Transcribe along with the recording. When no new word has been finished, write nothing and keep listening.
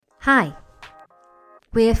Hi,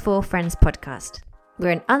 we're Four Friends Podcast.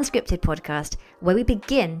 We're an unscripted podcast where we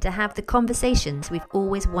begin to have the conversations we've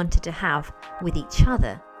always wanted to have with each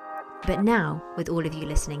other, but now with all of you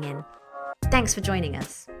listening in. Thanks for joining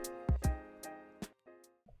us.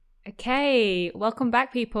 Okay, welcome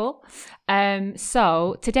back, people.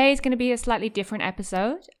 So today is going to be a slightly different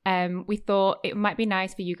episode. We thought it might be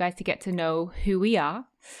nice for you guys to get to know who we are.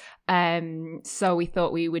 So we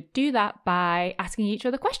thought we would do that by asking each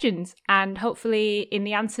other questions, and hopefully in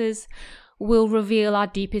the answers we'll reveal our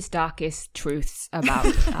deepest, darkest truths about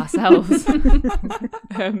ourselves.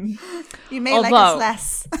 You may like us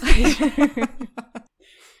less.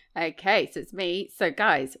 Okay, so it's me. So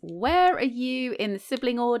guys, where are you in the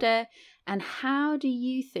sibling order, and how do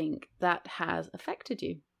you think that has affected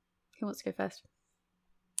you? Who wants to go first?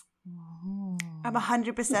 I'm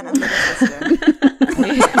 100% a little sister.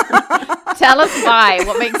 Tell us why.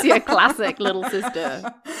 What makes you a classic little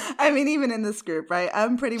sister? I mean, even in this group, right?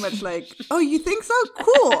 I'm pretty much like, oh, you think so?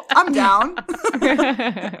 Cool. I'm down.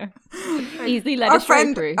 Easily let us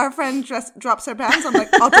straight through. Our friend drops her pants. I'm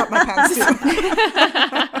like, I'll drop my pants too.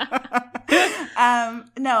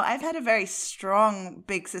 No, I've had a very strong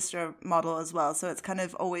big sister model as well. So it's kind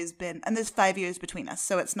of always been, and there's 5 years between us.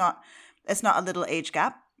 So it's not a little age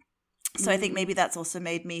gap. So I think maybe that's also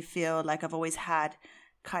made me feel like I've always had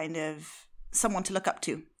kind of someone to look up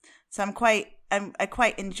to. So I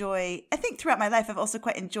quite enjoy, I think throughout my life, I've also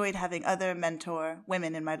quite enjoyed having other mentor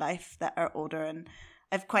women in my life that are older. And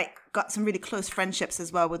I've quite got some really close friendships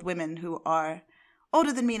as well with women who are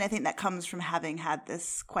older than me. And I think that comes from having had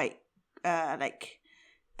this quite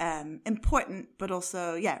important, but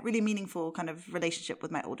also, really meaningful kind of relationship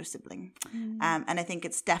with my older sibling. And I think I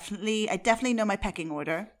definitely know my pecking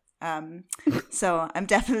order. So I'm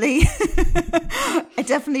definitely, I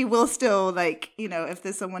definitely will still if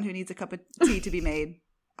there's someone who needs a cup of tea to be made,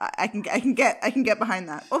 I can get behind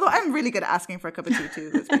that. Although I'm really good at asking for a cup of tea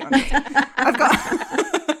too. Let's be honest.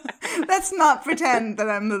 Let's not pretend that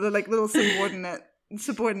I'm the little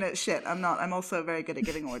subordinate shit. I'm not. I'm also very good at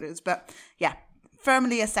giving orders. But yeah,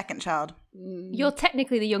 firmly a second child. You're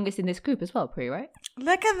technically the youngest in this group as well, Pri, right?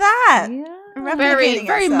 Look at that. Yeah. Very,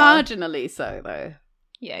 very marginally so, though.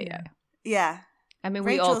 Yeah. I mean,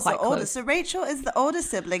 Rachel's we all quite the oldest. close. So Rachel is the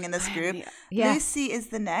oldest sibling in this group. Yeah. Lucy is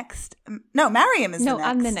the next. No, Mariam is the next. No,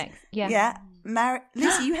 I'm the next. Yeah. Yeah.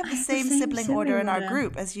 Lucy, you have the same sibling order in our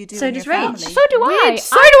group as you do So in does your Rach. family. So do I.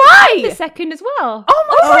 So do I. I'm the second as well. Oh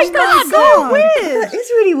my god, God. weird. That is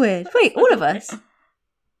really weird. Wait, all of us?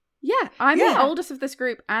 Yeah, I'm the oldest of this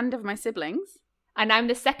group and of my siblings. And I'm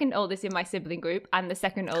the second oldest in my sibling group and the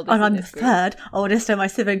second oldest And in I'm the this group. third oldest in my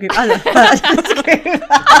sibling group. I'm the third in this group.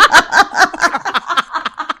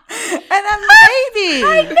 And I'm the baby.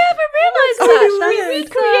 I never realised that. We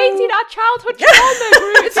recreated our childhood trauma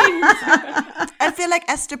routines. I feel like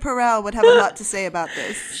Esther Perel would have a lot to say about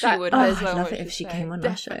this. She would Oh, as well. I'd love would it if she say. came on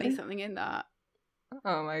our show. Definitely something in that.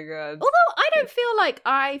 Oh my god. Although I don't feel like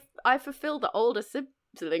I fulfill the older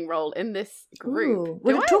sibling role in this group. Ooh.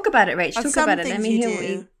 Well, talk about it, Rach. Of Talk some about it. Let things me you hear do. what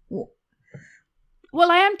you...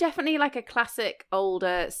 Well, I am definitely like a classic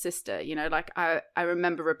older sister, I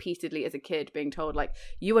remember repeatedly as a kid being told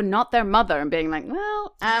you are not their mother, and being like,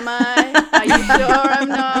 well, am I? Are you sure I'm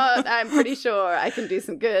not? I'm pretty sure I can do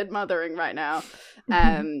some good mothering right now.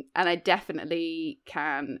 And I definitely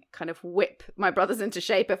can kind of whip my brothers into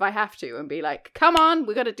shape if I have to and be like, come on,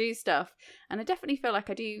 we got to do stuff. And I definitely feel like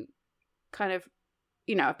I do kind of,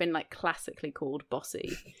 I've been classically called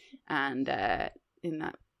bossy and in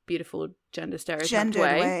that beautiful gender stereotyped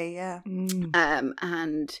way. Yeah.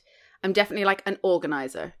 And I'm definitely an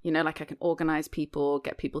organizer, I can organize people,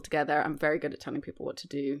 get people together. I'm very good at telling people what to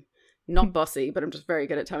do. Not bossy, but I'm just very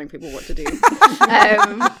good at telling people what to do.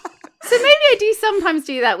 So maybe I do sometimes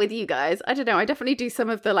do that with you guys. I don't know. I definitely do some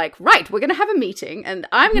of the right, we're going to have a meeting and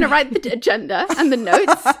I'm going to write the agenda and the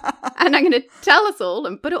notes and I'm going to tell us all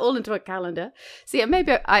and put it all into a calendar. So yeah,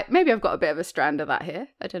 maybe I've got a bit of a strand of that here.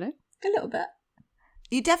 I don't know. A little bit.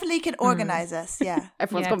 You definitely can organize us, yeah.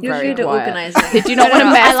 Everyone's Yeah. gone You're very good at quiet. organising. They do not want to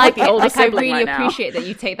mess with the older I sibling really right now. appreciate that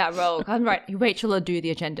you take that role. I'm right. Rachel will do the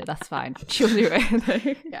agenda. That's fine. She'll do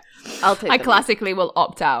it. Yeah, I'll take I the classically will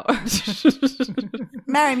opt out.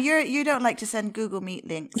 Mariam, you don't like to send Google Meet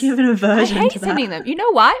links. You have an I aversion hate to that. sending them. You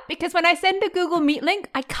know why? Because when I send a Google Meet link,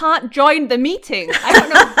 I can't join the meeting. I don't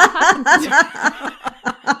know what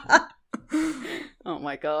happens. Oh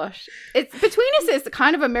my gosh. It's between us, it's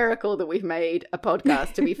kind of a miracle that we've made a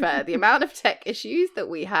podcast, to be fair. The amount of tech issues that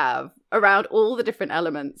we have around all the different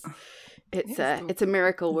elements. It's a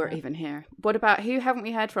miracle we're even here. What about who haven't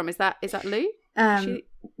we heard from? Is that Lou? Well,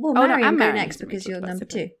 Oh, no, Mariam, and go Mariam next didn't because talk you're about number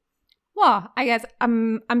sibling. 2. Well, I guess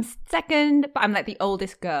I'm second, but I'm like the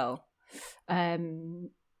oldest girl. I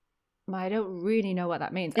don't really know what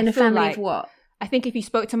that means. In I a feel family like, of what? I think if you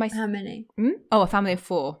spoke to my How many? Oh, a family of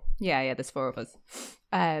 4. Yeah, there's 4 of us.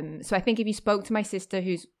 So I think if you spoke to my sister,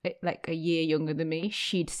 who's like a year younger than me,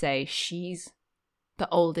 she'd say she's the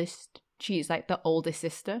oldest. She's like the oldest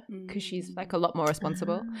sister because she's like a lot more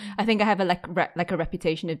responsible. I think I have a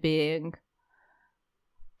reputation of being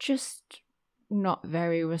just not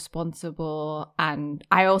very responsible, and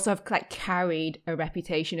I also have like carried a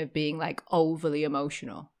reputation of being like overly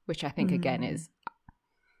emotional, which I think again is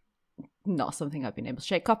not something I've been able to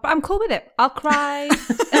shake off, but I'm cool with it. I'll cry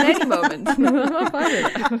at any moment. I'm fine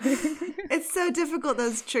with it. It's so difficult,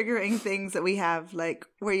 those triggering things that we have, like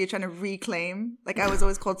where you're trying to reclaim. Like I was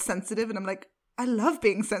always called sensitive, and I'm like, I love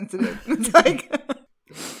being sensitive. It's like, yeah.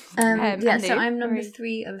 Andy, So I'm number sorry.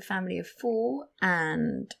 3 of a family of 4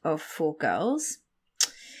 and of 4 girls.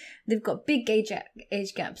 They've got big age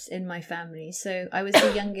gaps in my family. So I was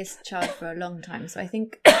the youngest child for a long time. So I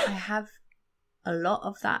think I have a lot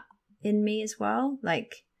of that in me as well.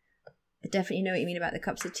 Like, I definitely know what you mean about the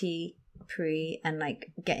cups of tea pre and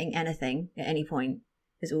like getting anything at any point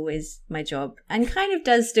is always my job, and kind of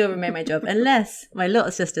does still remain my job unless my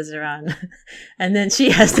little sister's around and then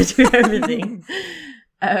she has to do everything.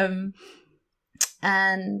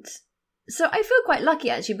 And so I feel quite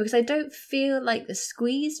lucky actually, because I don't feel like the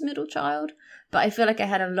squeezed middle child, but I feel like I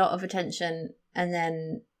had a lot of attention, and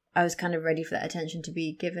then I was kind of ready for that attention to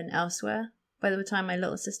be given elsewhere by the time my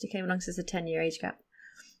little sister came along. So it's a 10-year age gap.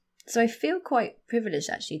 So I feel quite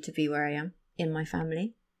privileged actually to be where I am in my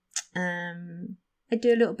family. I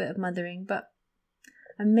do a little bit of mothering, but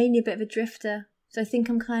I'm mainly a bit of a drifter. So I think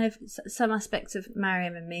I'm kind of some aspects of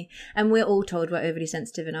Mariam and me. And we're all told we're overly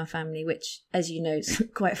sensitive in our family, which, as you know, is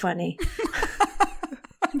quite funny.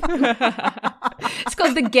 It's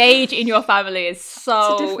because the gauge in your family is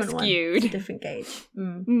so skewed. It's a different gauge.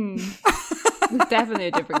 It's definitely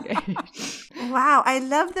a different gauge. wow, I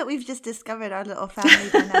love that we've just discovered our little family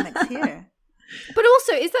dynamics here. But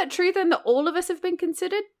also, is that true then that all of us have been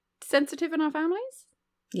considered sensitive in our families?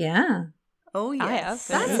 Yeah. Oh, yes. I have.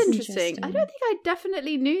 That's is interesting. interesting. I don't think I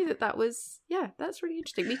definitely knew that was... Yeah, that's really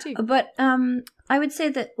interesting. Me too. But I would say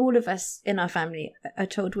that all of us in our family are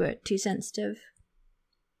told we're too sensitive.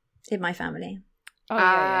 In my family. Oh,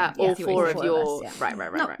 yeah. All I see what 4 you're of saying. your... us, yeah. Right.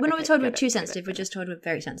 No, we're not Okay, told we're get too it, sensitive. We're just told we're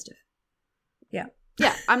very sensitive. Yeah.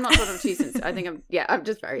 Yeah, I'm not told I'm too sensitive. I think I'm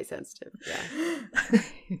just very sensitive. Yeah.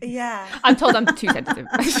 Yeah. I'm told I'm too sensitive.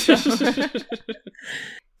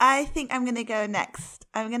 I think I'm going to go next.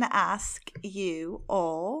 I'm going to ask you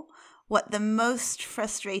all what the most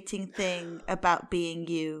frustrating thing about being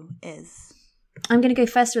you is. I'm going to go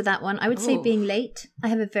first with that one. I would say Ooh. being late. I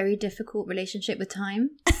have a very difficult relationship with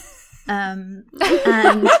time. And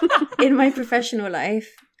in my professional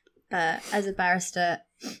life, as a barrister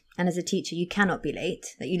and as a teacher, you cannot be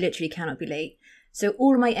late. That you literally cannot be late. So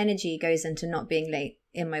all my energy goes into not being late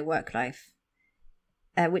in my work life,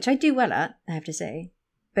 which I do well at, I have to say.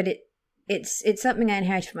 But it's something I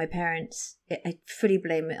inherited from my parents. I fully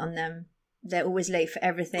blame it on them. They're always late for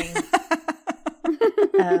everything.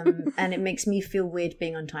 And it makes me feel weird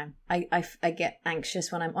being on time. I get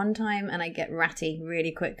anxious when I'm on time, and I get ratty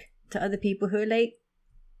really quick to other people who are late,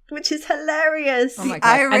 which is hilarious. Oh my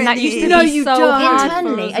God. And that used to No, be you so don't. hard for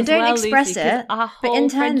Internally, us I as don't well, express Lucy, 'cause it, our but whole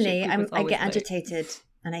internally friendship group was I get always late. agitated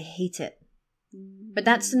and I hate it. But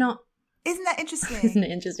that's not, Isn't that interesting? isn't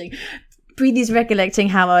it interesting? Preeti's recollecting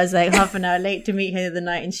how I was like half an hour late to meet her the other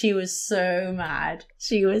night, and she was so mad.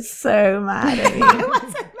 She was so mad at me. I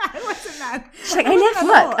wasn't mad. She's like, I left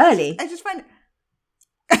work early I just find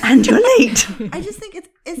and you're late. I just think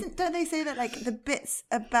don't they say that like the bits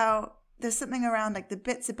about, there's something around like the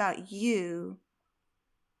bits about you,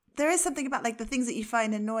 there is something about like the things that you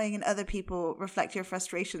find annoying in other people reflect your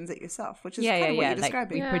frustrations at yourself, which is kind of what you're Like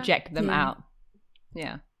describing. we project them out.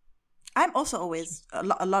 Yeah. I'm also always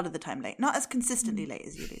a lot of the time late, not as consistently late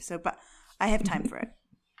as you do. So, but I have time for it.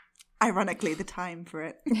 Ironically, the time for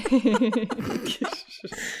it.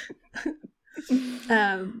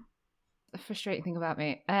 The frustrating thing about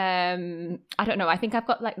me. I don't know. I think I've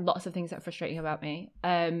got like lots of things that are frustrating about me.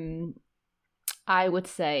 I would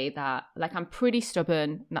say that like I'm pretty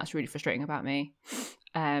stubborn, and that's really frustrating about me.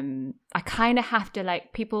 I kind of have to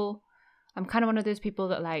like people. I'm kind of one of those people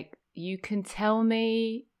that like you can tell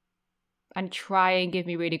me and try and give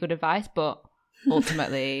me really good advice, but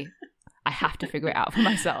ultimately I have to figure it out for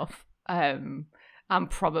myself. I'm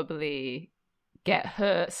probably get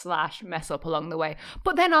hurt / mess up along the way.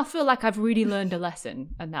 But then I'll feel like I've really learned a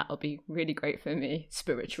lesson, and that'll be really great for me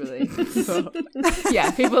spiritually. So,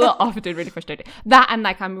 yeah, people are often really frustrated. That, and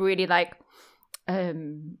like I'm really like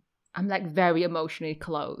I'm like very emotionally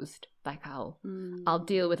closed. Like I'll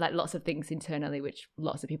deal with like lots of things internally, which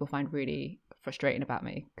lots of people find really frustrating about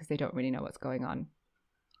me because they don't really know what's going on.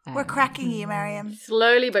 We're cracking you, Mariam.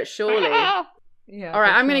 Slowly but surely. Yeah. All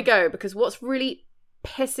right, I'm going to go because what's really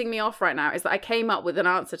pissing me off right now is that I came up with an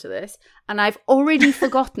answer to this and I've already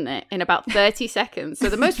forgotten it in about 30 seconds. So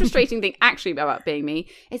the most frustrating thing actually about being me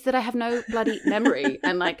is that I have no bloody memory.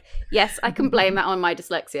 And like, yes, I can blame that on my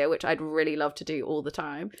dyslexia, which I'd really love to do all the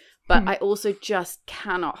time. But I also just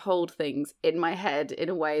cannot hold things in my head in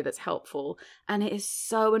a way that's helpful. And it is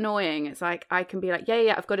so annoying. It's like, I can be like,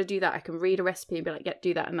 yeah, I've got to do that. I can read a recipe and be like, yeah,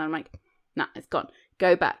 do that. And then I'm like, nah, it's gone.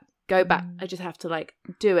 Go back. I just have to like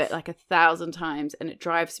do it like 1,000 times and it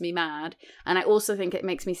drives me mad. And I also think it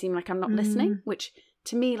makes me seem like I'm not listening, which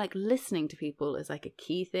to me, like listening to people is like a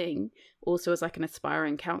key thing. Also as like an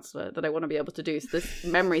aspiring counselor that I want to be able to do. So this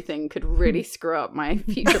memory thing could really screw up my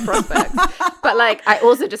future prospects. But like I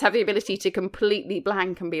also just have the ability to completely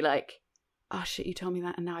blank and be like, oh shit, you told me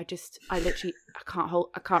that. And now I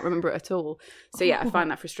can't remember it at all. So yeah, I find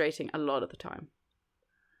that frustrating a lot of the time.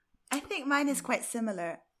 I think mine is quite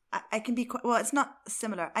similar. I can be quite, well, it's not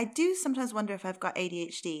similar. I do sometimes wonder if I've got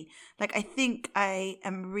ADHD. Like, I think I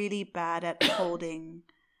am really bad at holding.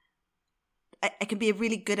 I can be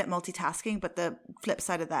really good at multitasking, but the flip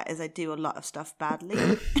side of that is I do a lot of stuff badly.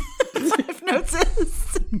 I've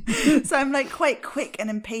noticed. So I'm like quite quick and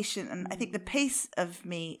impatient. And I think the pace of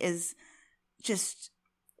me is just,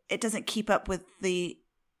 it doesn't keep up with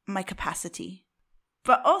my capacity.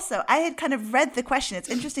 But also, I had kind of read the question. It's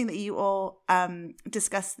interesting that you all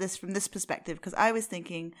discussed this from this perspective, because I was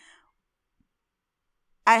thinking,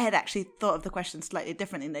 I had actually thought of the question slightly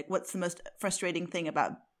differently. Like, what's the most frustrating thing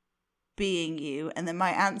about being you? And then my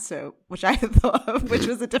answer, which I had thought of, which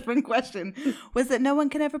was a different question, was that no one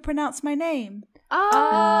can ever pronounce my name.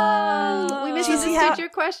 Oh, we misunderstood your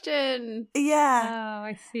question. Yeah. Oh,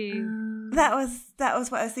 I see. That was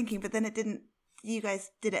what I was thinking, but then it didn't. You guys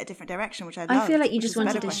did it a different direction, which I loved. I feel like you just was a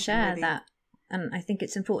wanted better to question, share really. that, and I think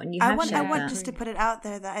it's important. I I want that. just to put it out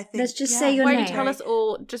there that I think. Let's just say your Why name. don't you tell us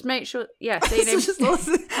all? Just make sure. Yeah, say your name.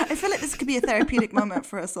 I feel like this could be a therapeutic moment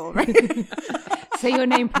for us all, right? Say your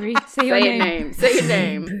name, Pri. Say your name. Say your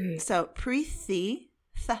name. So Preethi,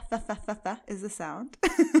 th is the sound,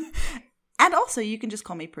 and also you can just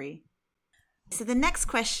call me Pri. So the next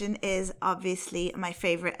question is obviously my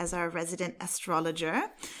favorite as our resident astrologer.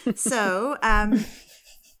 So,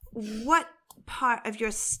 what part of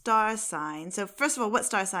your star sign? So first of all, what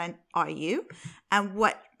star sign are you? And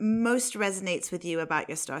what most resonates with you about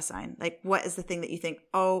your star sign? Like, what is the thing that you think,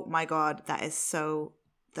 oh my God, that's so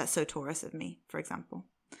Taurus of me, for example?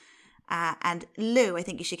 And Lou, I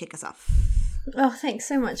think you should kick us off. Oh, thanks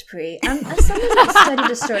so much, Pri. As someone who's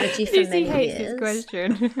studied astrology for many hates years, this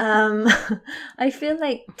question. I feel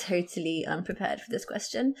like totally unprepared for this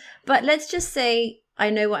question. But let's just say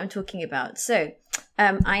I know what I'm talking about. So,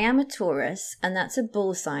 I am a Taurus, and that's a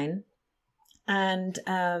bull sign. And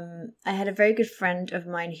I had a very good friend of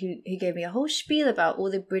mine who gave me a whole spiel about all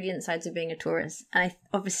the brilliant sides of being a Taurus. And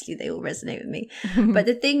obviously they all resonate with me. But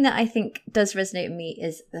the thing that I think does resonate with me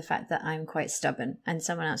is the fact that I'm quite stubborn. And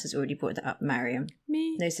someone else has already brought that up, Mariam.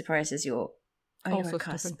 Me. No surprises, you're Also a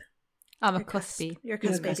cusp. stubborn. I'm a cuspy. You're a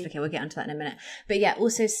You're a cusp, cusp. baby. Okay, we'll get onto that in a minute. But yeah,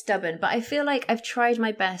 also stubborn. But I feel like I've tried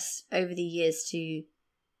my best over the years to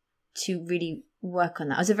really work on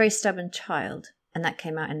that. I was a very stubborn child. And that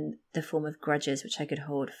came out in the form of grudges, which I could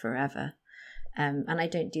hold forever. And I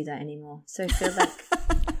don't do that anymore. So I feel like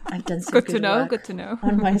I've done some Good to know. work Good to know.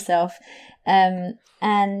 on myself. Pri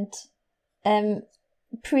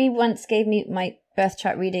once gave me my birth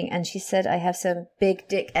chart reading, and she said I have some big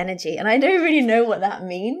dick energy. And I don't really know what that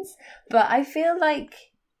means, but I feel like...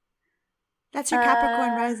 That's your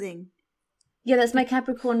Capricorn rising. Yeah, that's my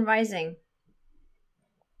Capricorn rising.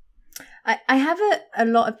 I have a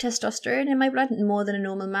lot of testosterone in my blood, more than a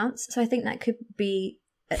normal amount. So I think that could be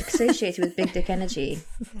associated with big dick energy.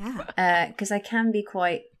 Yeah. Because I can be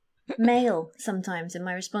quite male sometimes in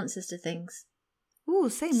my responses to things. Ooh,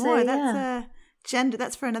 say So, more. yeah. That's gender.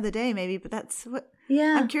 That's for another day, maybe. But that's what.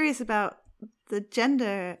 Yeah. I'm curious about the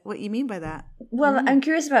gender. What you mean by that? Well, I'm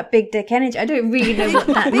curious about big dick energy. I don't really know what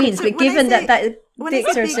that means, but When I given say- that When I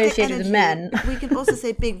dicks say are big dick associated with energy, men. we can also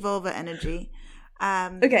say big vulva energy.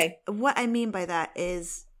 Okay. What I mean by that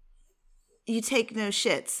is you take no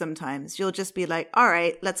shit sometimes. You'll just be like, all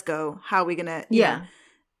right, let's go. How are we going to... Yeah.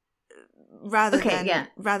 rather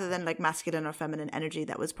than like masculine or feminine energy,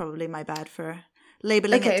 that was probably my bad for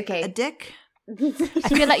labeling it a dick. I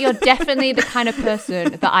feel like you're definitely the kind of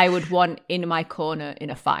person that I would want in my corner in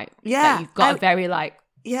a fight. Yeah. Like you've got a very like,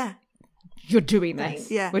 yeah, you're doing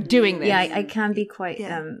this. Yeah. We're doing this. Yeah, I can be quite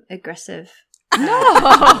aggressive. No,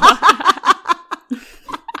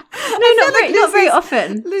 not very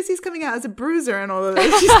often. Lucy's coming out as a bruiser and all of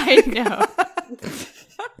this. I know.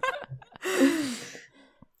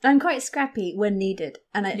 I'm quite scrappy when needed,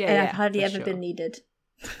 and I've hardly ever been needed.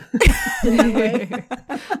 In that way.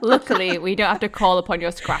 Luckily, we don't have to call upon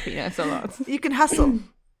your scrappiness a lot. You can hustle.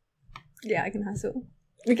 Yeah, I can hustle.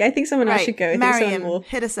 Okay, I think someone else should go. I think Mariam, more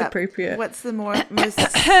hit us up. Appropriate. What's the most...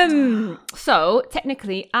 So,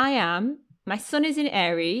 technically, my sun is in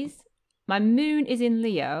Aries, my moon is in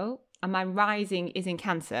Leo, and my rising is in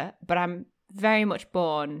Cancer, but I'm very much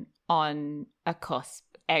born on a cusp,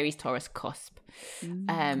 Aries-Taurus cusp.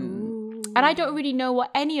 And I don't really know what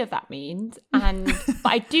any of that means, but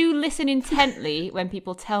I do listen intently when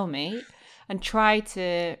people tell me and try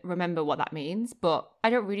to remember what that means, but I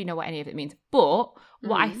don't really know what any of it means. But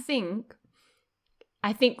what I think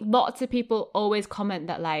lots of people always comment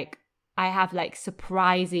that like I have like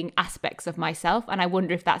surprising aspects of myself, and I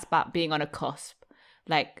wonder if that's about being on a cusp.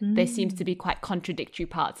 Like there seems to be quite contradictory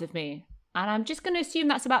parts of me, and I'm just going to assume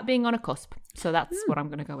that's about being on a cusp. So that's what I'm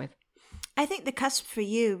going to go with. I think the cusp for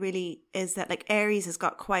you really is that like Aries has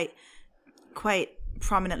got quite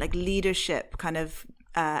prominent like leadership kind of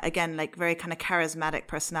again like very kind of charismatic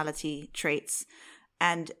personality traits,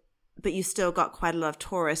 but you still got quite a lot of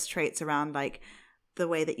Taurus traits around like the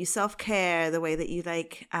way that you self-care, the way that you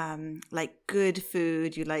like good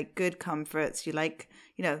food, you like good comforts, you like,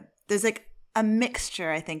 you know, there's like a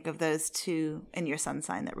mixture, I think, of those two in your sun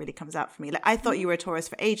sign that really comes out for me. Like I thought you were a Taurus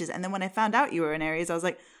for ages, and then when I found out you were an Aries, I was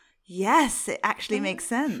like, yes, it actually makes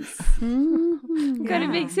sense. Kind of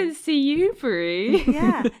makes sense to you, Brie.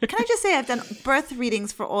 Yeah. Can I just say I've done birth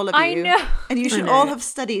readings for all of you. I know. And you should all have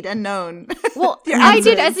studied and known. Well, I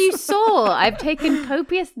did, as you saw. I've taken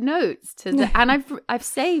copious notes and I've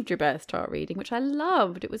saved your birth chart reading, which I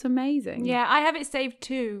loved. It was amazing. Yeah, I have it saved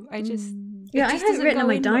too. I just I have it written on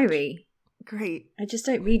my diary. Great. I just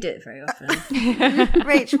don't read it very often.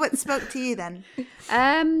 Rach, what spoke to you then?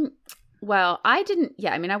 Well, I didn't.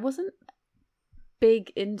 Yeah, I mean, I wasn't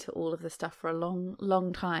big into all of the stuff for a long,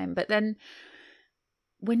 long time. But then,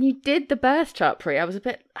 when you did the birth chart, Pri, I was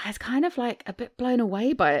kind of like a bit blown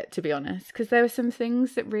away by it, to be honest, because there were some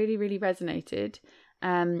things that really, really resonated.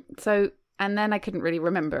 And then I couldn't really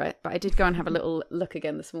remember it, but I did go and have a little look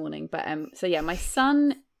again this morning. But so yeah, my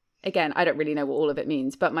sun. Again, I don't really know what all of it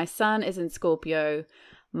means, but my sun is in Scorpio,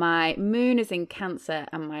 my moon is in Cancer,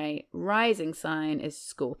 and my rising sign is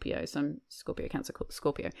Scorpio. So I'm Scorpio, Cancer,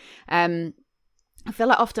 Scorpio. I feel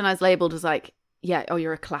like often I was labelled as like,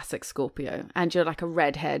 you're a classic Scorpio, and you're like a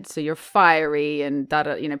redhead, so you're fiery, and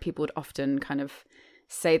that, you know, people would often kind of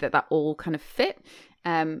say that all kind of fit.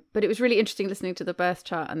 But it was really interesting listening to the birth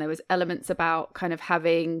chart, and there was elements about kind of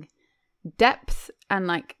having depth and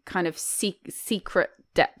like kind of secret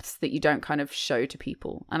depths that you don't kind of show to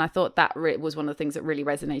people. And I thought that was one of the things that really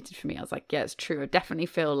resonated for me. I was like, yeah, it's true. I definitely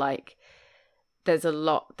feel like there's a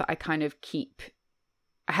lot that I kind of keep.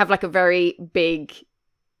 I have like a very big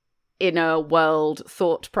inner world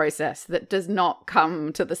thought process that does not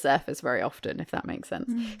come to the surface very often, if that makes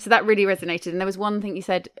sense. So that really resonated. And there was one thing you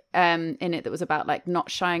said in it that was about like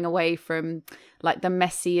not shying away from like the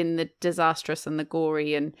messy and the disastrous and the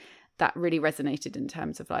gory, and that really resonated in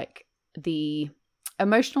terms of like the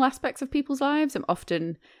emotional aspects of people's lives. I'm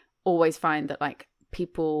often always find that like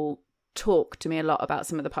people talk to me a lot about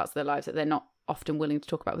some of the parts of their lives that they're not often willing to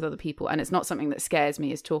talk about with other people, and it's not something that scares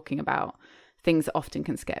me, is talking about things that often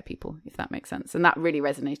can scare people, if that makes sense. And that really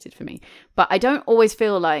resonated for me. But I don't always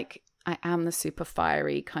feel like I am the super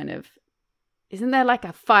fiery kind of, isn't there like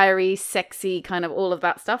a fiery, sexy kind of all of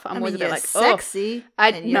that stuff? I'm always a bit like, sexy,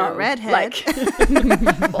 and you're a redhead. Like,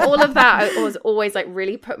 all of that was always like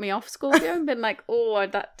really put me off Scorpio, and been like, oh,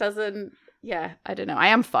 that doesn't, I don't know. I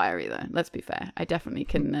am fiery though, let's be fair. I definitely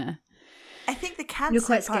can. I think the Cancer. You're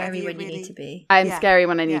quite scary when you need to be. I'm scary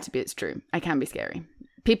when I need to be, it's true. I can be scary.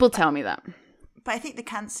 People tell me that. But I think the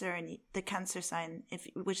Cancer and the Cancer sign,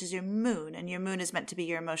 which is your moon, and your moon is meant to be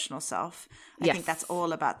your emotional self. I think that's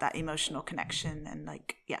all about that emotional connection, and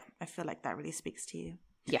like, I feel like that really speaks to you.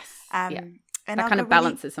 Yes. And that kind of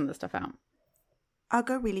balances some of the stuff out. I'll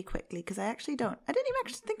go really quickly because I didn't even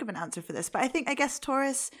actually think of an answer for this, but I guess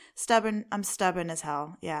Taurus, stubborn. I'm stubborn as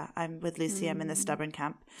hell. Yeah, I'm with Lucy. I'm in the stubborn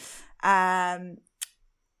camp. I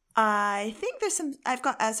think there's some.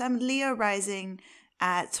 I'm Leo rising.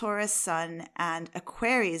 Taurus sun, and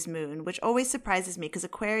Aquarius moon, which always surprises me because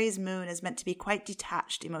Aquarius moon is meant to be quite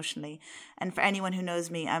detached emotionally. And for anyone who knows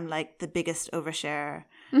me, I'm like the biggest oversharer.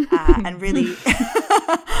 And really,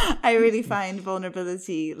 I really find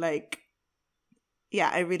vulnerability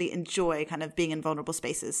I really enjoy kind of being in vulnerable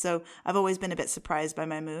spaces. So I've always been a bit surprised by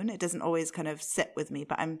my moon. It doesn't always kind of sit with me,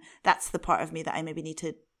 but that's the part of me that I maybe need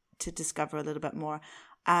to discover a little bit more.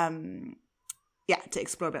 To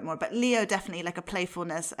explore a bit more. But Leo, definitely like a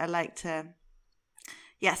playfulness. I like to,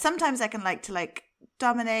 sometimes I can like to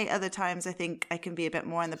dominate. Other times I think I can be a bit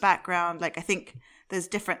more in the background. Like I think there's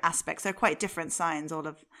different aspects. They're quite different signs, all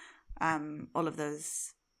of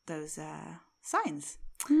those signs.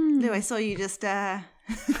 Leo, I saw you just, I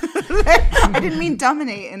didn't mean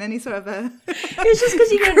dominate in any sort of a... It was just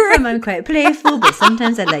because you went from I'm quite playful, but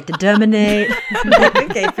sometimes I like to dominate.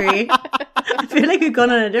 Okay, Pri. I feel like we've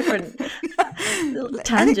gone on a different little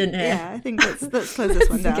tangent here. Yeah, I think let's close this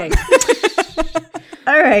one down. Okay.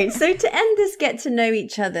 All right, so to end this get to know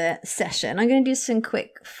each other session, I'm going to do some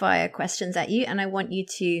quick fire questions at you, and I want you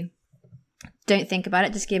to don't think about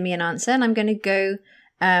it, just give me an answer, and I'm going to go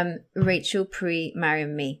Rachel, Pri,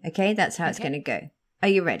 Mariam, me. Okay, that's how it's going to go. Are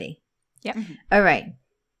you ready? Yep. All right.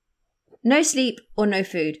 No sleep or no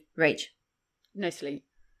food, Rach? No sleep.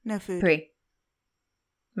 No food. Pri.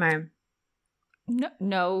 Mariam?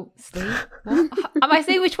 No sleep. What? Am I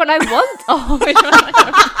saying which one I want? Or which one I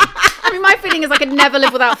I mean, my feeling is I could never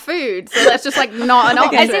live without food, so that's just like not an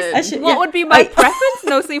option. What would be my preference?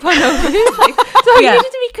 No sleep or no food? So you needed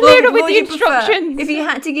to be clearer with the instructions. If you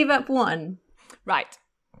had to give up one, right.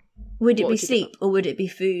 Would it be sleep or would it be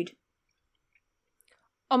food?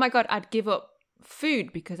 Oh my God, I'd give up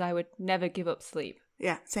food because I would never give up sleep.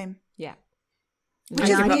 Yeah, same. Yeah. Which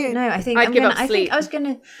is weird. No, I think I'd give up sleep. I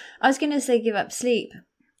was gonna say give up sleep.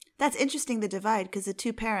 That's interesting, the divide, because the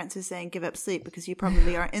two parents are saying give up sleep because you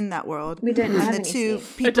probably aren't in that world. We don't have and any the two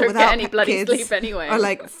sleep. people don't without get any bloody kids sleep anyway. are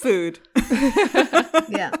like food.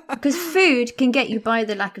 Yeah, because food can get you by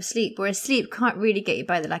the lack of sleep, whereas sleep can't really get you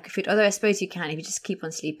by the lack of food. Although I suppose you can if you just keep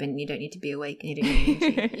on sleeping. You don't need to be awake and you don't need to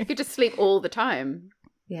sleep. You could just sleep all the time.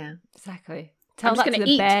 Yeah, Exactly. I'm just that to gonna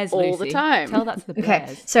the eat bears, all Lucy. the time. Tell that to the okay.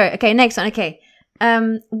 bears. Sorry. Okay, next one. Okay,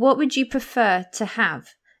 what would you prefer to have?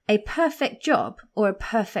 A perfect job or a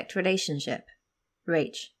perfect relationship?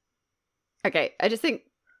 Rach. Okay, I just think...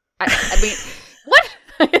 I mean... What?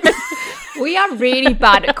 We are really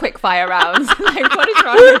bad at quickfire rounds. Like, what is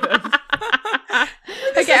wrong with us?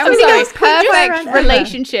 Okay, I'm sorry. Perfect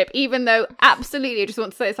relationship, even though absolutely, I just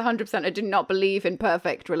want to say it's 100%. I do not believe in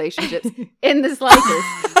perfect relationships in the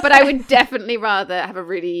slightest. But I would definitely rather have a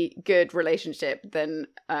really good relationship than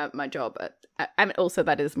my job. I mean, also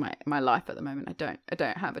that is my life at the moment. I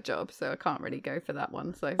don't have a job, so I can't really go for that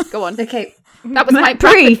one. So go on. Okay, That was my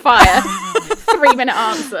Pri. rapid fire 3-minute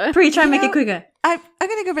answer. Pri, try and make it quicker. I'm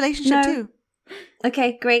going to go relationship too.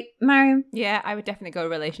 Okay, great. Mariam. Yeah, I would definitely go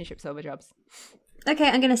relationships over jobs. Okay,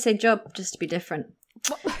 I'm going to say job just to be different.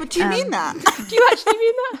 But do you mean that? Do you actually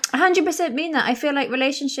mean that? 100% mean that. I feel like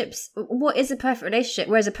relationships, what is a perfect relationship?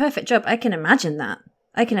 Whereas a perfect job, I can imagine that.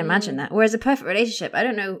 Whereas a perfect relationship, I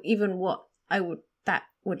don't know even what that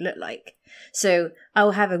would look like. So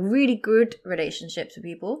I'll have a really good relationships with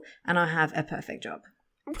people and I'll have a perfect job.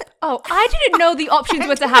 Oh, I didn't know the options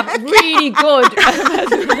were to have really good. Like,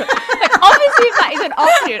 obviously, if that is an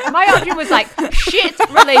option, my option was like shit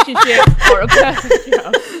relationship or a perfect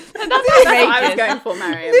job. And that's That's what I was going for,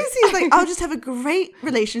 Mariam. Lucy's like, I'll just have a great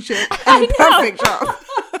relationship and a perfect job.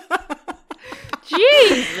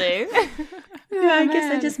 Jeez, Lou. Yeah, I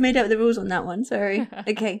guess I just made up the rules on that one. Sorry.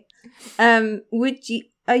 Okay. Are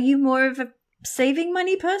you more of a saving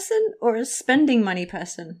money person or a spending money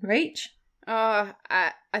person, Rach?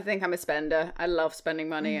 I think I'm a spender. I love spending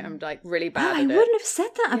money. I'm like really bad I at it. wouldn't have said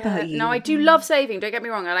that about you. No, I do love saving. Don't get me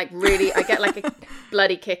wrong. I get like a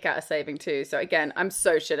bloody kick out of saving too. So again, I'm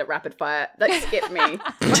so shit at rapid fire. Like skip me.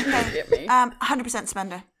 Skip me. 100%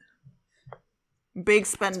 spender. Big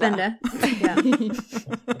spender. Yeah.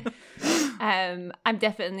 I'm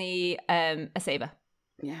definitely a saver.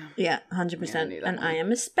 Yeah. Yeah, 100%. Yeah, I knew that And one. I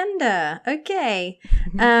am a spender. Okay.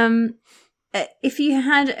 If you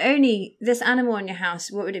had only this animal in your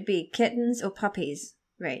house, what would it be? Kittens or puppies,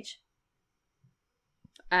 Rach?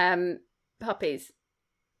 Puppies.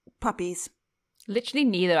 Puppies. Literally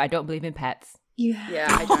neither. I don't believe in pets. Yeah.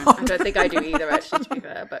 I don't think I do either, actually, to be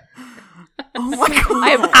fair. But Oh my God. I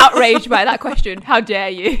am outraged by that question. How dare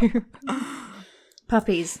you?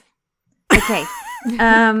 Puppies. Okay.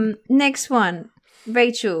 Next one.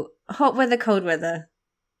 Rachel, hot weather, cold weather.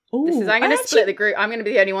 Ooh, I'm going to split the group. I'm going to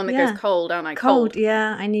be the only one that Yeah. goes cold, aren't I? Cold,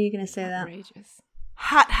 yeah. I knew you were going to say that. Outrageous.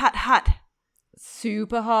 Hot.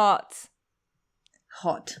 Super hot.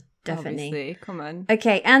 Hot, definitely. Obviously. Come on.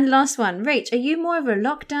 Okay, and last one. Rach, are you more of a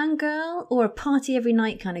lockdown girl or a party every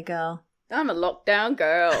night kind of girl? I'm a lockdown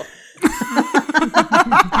girl.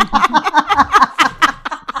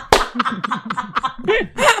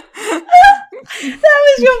 That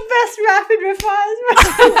was your best rapid fire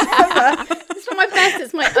ever. It's not my best,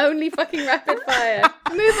 it's my only fucking rapid fire.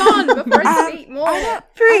 Move on before I speak more.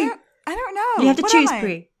 Pri. I don't know. You have to What choose, am I?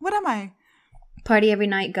 Pri. What am I? Party every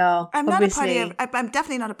night girl. I'm obviously. not a party. I'm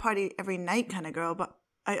definitely not a party every night kind of girl, but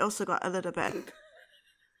I also got a little bit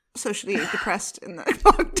socially depressed in the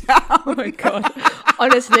lockdown. Oh my god.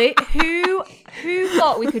 Honestly, who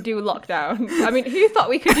thought we could do lockdown? I mean, who thought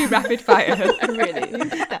we could do rapid fire? Really? Who did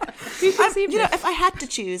that? Who conceived this? If I had to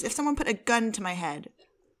choose, if someone put a gun to my head,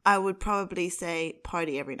 I would probably say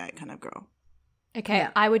party every night kind of girl. Okay, Yeah.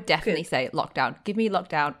 I would definitely say lockdown. Give me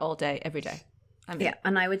lockdown all day, every day. I mean, Yeah,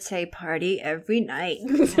 and I would say party every night.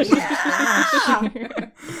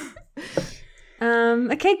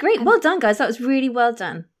 Okay, great. Well done, guys. That was really well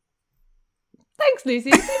done. Thanks, Lucy.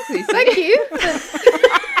 Thank you.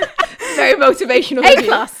 Very motivational. A+.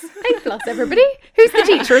 A+, everybody. Who's the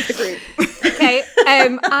teacher of the group? Okay, I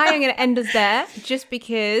am going to end us there just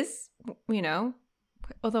because,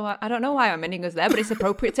 although I don't know why I'm ending us there, but it's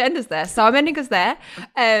appropriate to end us there. So I'm ending us there.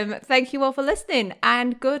 Thank you all for listening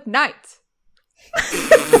and good night.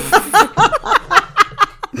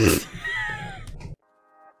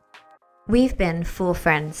 We've been 4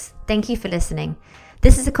 friends. Thank you for listening.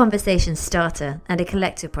 This is a conversation starter and a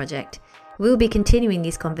collective project. We will be continuing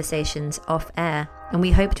these conversations off air, and we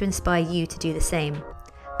hope to inspire you to do the same.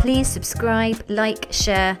 Please subscribe, like,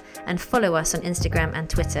 share, and follow us on Instagram and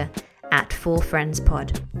Twitter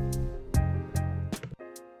 @4friendspod.